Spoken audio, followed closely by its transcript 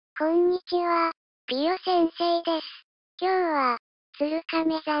こんにちは、ピヨ先生です。今日は、つるか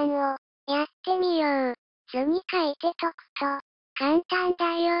め算を、やってみよう。図に書いて解くと、簡単だ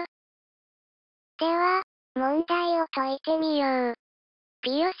よ。では、問題を解いてみよう。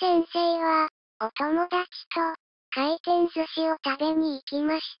ピヨ先生は、お友達と、回転寿司を食べに行き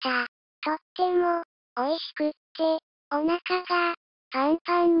ました。とっても、美味しくって、お腹が、パン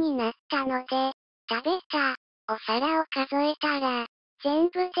パンになったので、食べた、お皿を数えたら、全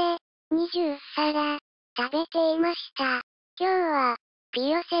部で、20皿、食べていました。今日は、ピ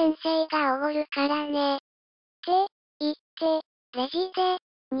ヨ先生がおごるからね。って言って、レジで、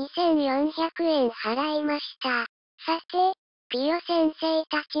2400円払いました。さて、ピヨ先生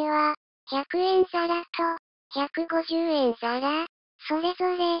たちは、100円皿と、150円皿、それ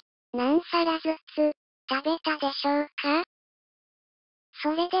ぞれ、何皿ずつ、食べたでしょうか？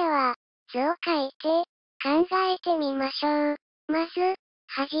それでは、図を書いて、考えてみましょう。まず、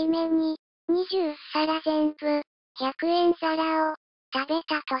はじめに、20皿全部、100円皿を、食べ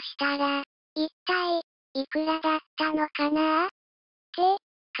たとしたら、一体、いくらだったのかな？って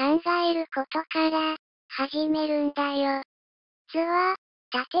考えることから始めるんだよ。図は、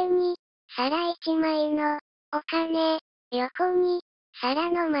縦に、皿1枚の、お金、横に、皿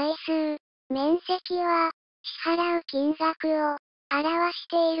の枚数、面積は、支払う金額を、表し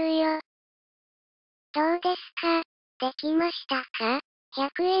ているよ。どうですか？できましたか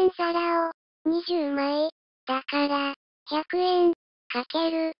？100円皿を、20枚、だから、100円、か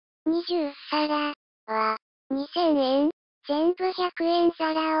ける、20皿、は、2000円、全部100円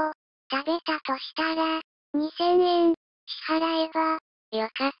皿を、食べたとしたら、2000円、支払えば、よ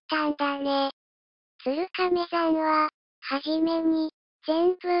かったんだね。つるかめ算は、はじめに、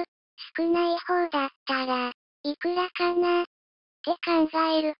全部、少ない方だったら、いくらかなって考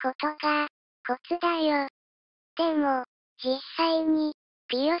えることが、コツだよ。でも、実際に、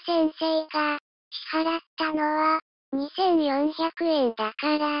ピヨ先生が、支払ったのは、2400円だ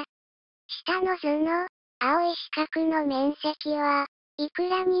から、下の図の、青い四角の面積は、いく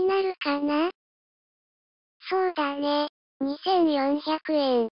らになるかな？そうだね。2400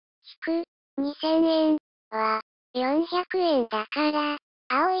円、引く、2000円、は、400円だから、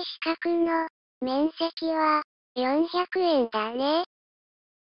青い四角の、面積は、400円だね。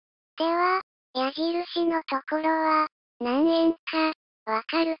では、矢印のところは、何円か、わ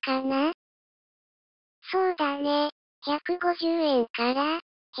かるかな？そうだね。150円から、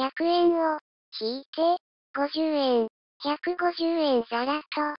100円を、引いて、50円、150円皿と、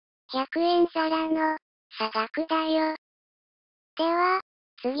100円皿の、差額だよ。では、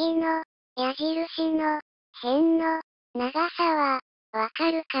次の、矢印の、辺の、長さは、わ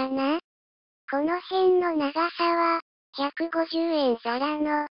かるかな？この辺の長さは、150円皿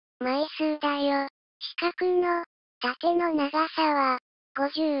の、枚数だよ。四角の、縦の長さは、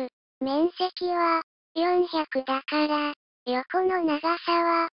50、面積は、400だから、横の長さ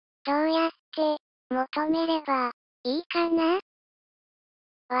は、どうやって、求めれば、いいかな？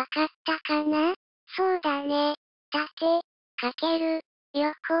わかったかな？そうだね。縦、かける、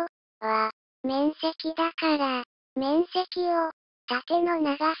横、は、面積だから、面積を、縦の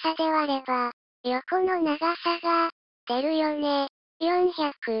長さで割れば、横の長さが、出るよね。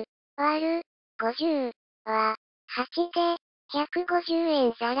400、割る、50、は、8で、150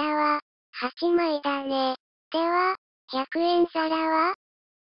円皿は、8枚だね。では、100円皿は？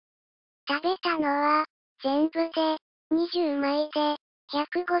食べたのは、全部で、20枚で、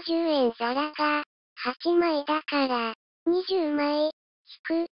150円皿が、8枚だから、20枚、引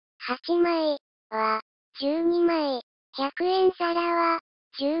く、8枚、は、12枚、100円皿は、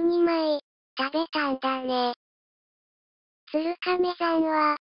12枚、食べたんだね。つるかめ算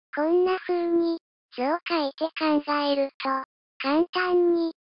は、こんな風に、図を書いて考えると、簡単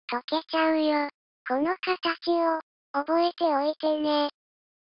に、解けちゃうよ。この形を、覚えておいてね。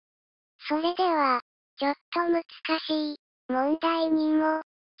それでは、ちょっと難しい、問題にも、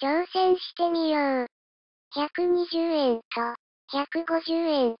挑戦してみよう。120円と、150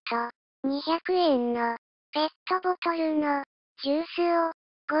円と、200円の、ペットボトルの、ジュースを、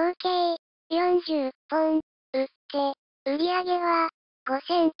合計、40本、売って、売上は、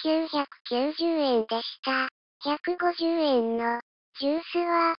5990円でした。150円の、ジュース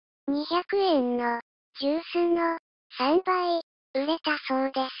は、200円の、ジュースの、3倍、売れたそ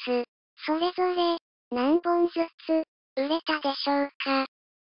うです。それぞれ、何本ずつ、売れたでしょうか？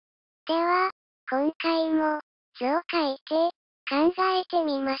では、今回も、図を書いて、考えて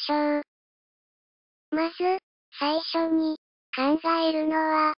みましょう。まず、最初に、考えるの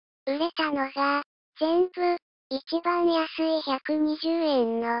は、売れたのが、全部、一番安い120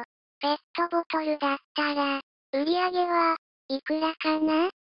円の、ペットボトルだったら、売上は、いくらかな？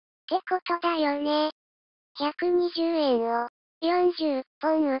ってことだよね。120円を40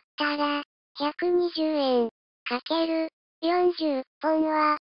本売ったら、120円かける40本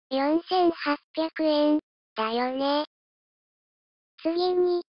は4800円だよね。次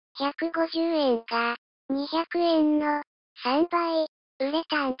に、150円が200円の3倍売れ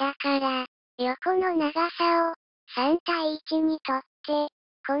たんだから、横の長さを3対1にとって、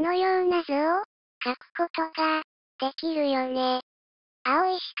このような図を書くことができるよね。青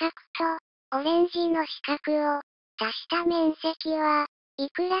い四角とオレンジの四角を足した面積はい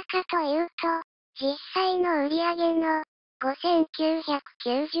くらかというと、実際の売上の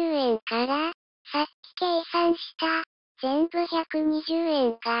5990円から、さっき計算した全部120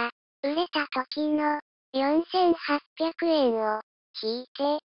円が売れた時の4800円を引い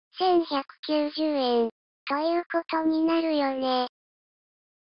て1190円ということになるよね。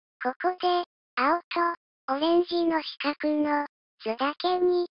ここで青とオレンジの四角の図だけ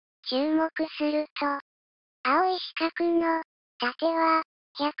に注目すると、青い四角の縦は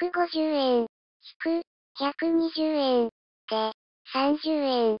150円引く120円で30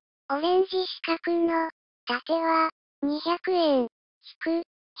円。オレンジ四角の縦は200円引く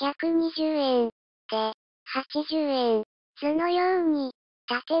120円で80円。図のように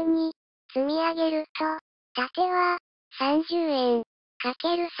縦に積み上げると、縦は30円か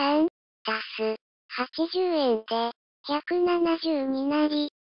ける3足す80円で170にな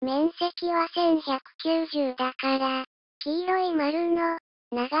り、面積は1190だから、黄色い丸の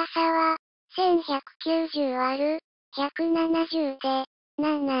長さは1190割る170で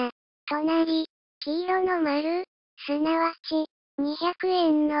7となり、黄色の丸、すなわち200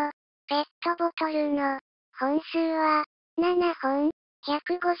円のペットボトルの本数は7本、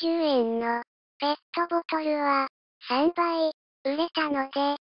150円のペットボトルは3倍売れたの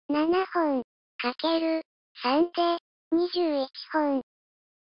で、7本かける3で21本。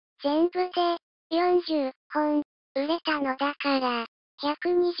全部で40本売れたのだから、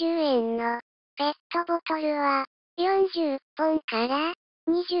120円のペットボトルは40本から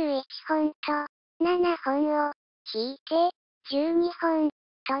21本と7本を引いて12本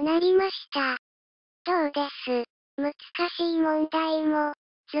となりました。どうです？難しい問題も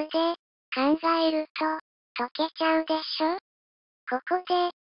図で考えると解けちゃうでしょ？ここで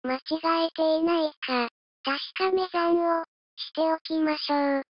間違えていないか確かめ算をしておきまし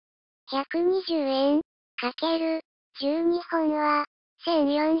ょう。120円かける12本は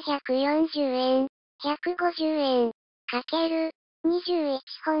1440円。150円かける21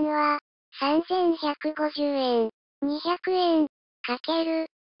本は3150円。200円かける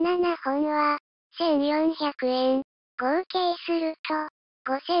7本は1400円。合計すると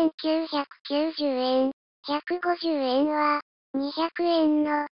5990円。150円は200円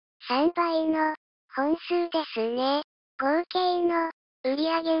の3倍の本数ですね。合計の売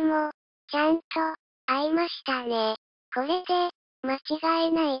上もちゃんと合いましたね。これで間違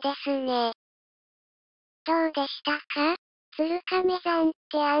えないですね。どうでしたか？つるかめ算っ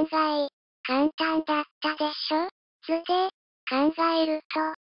て案外簡単だったでしょ？図で考えると、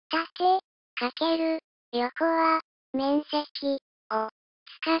縦かける横は面積を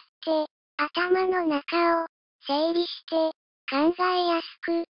使って頭の中を整理して考えやす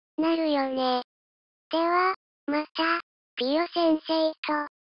くなるよね。では、また、ピヨ先生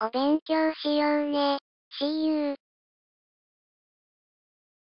とお勉強しようね。See you.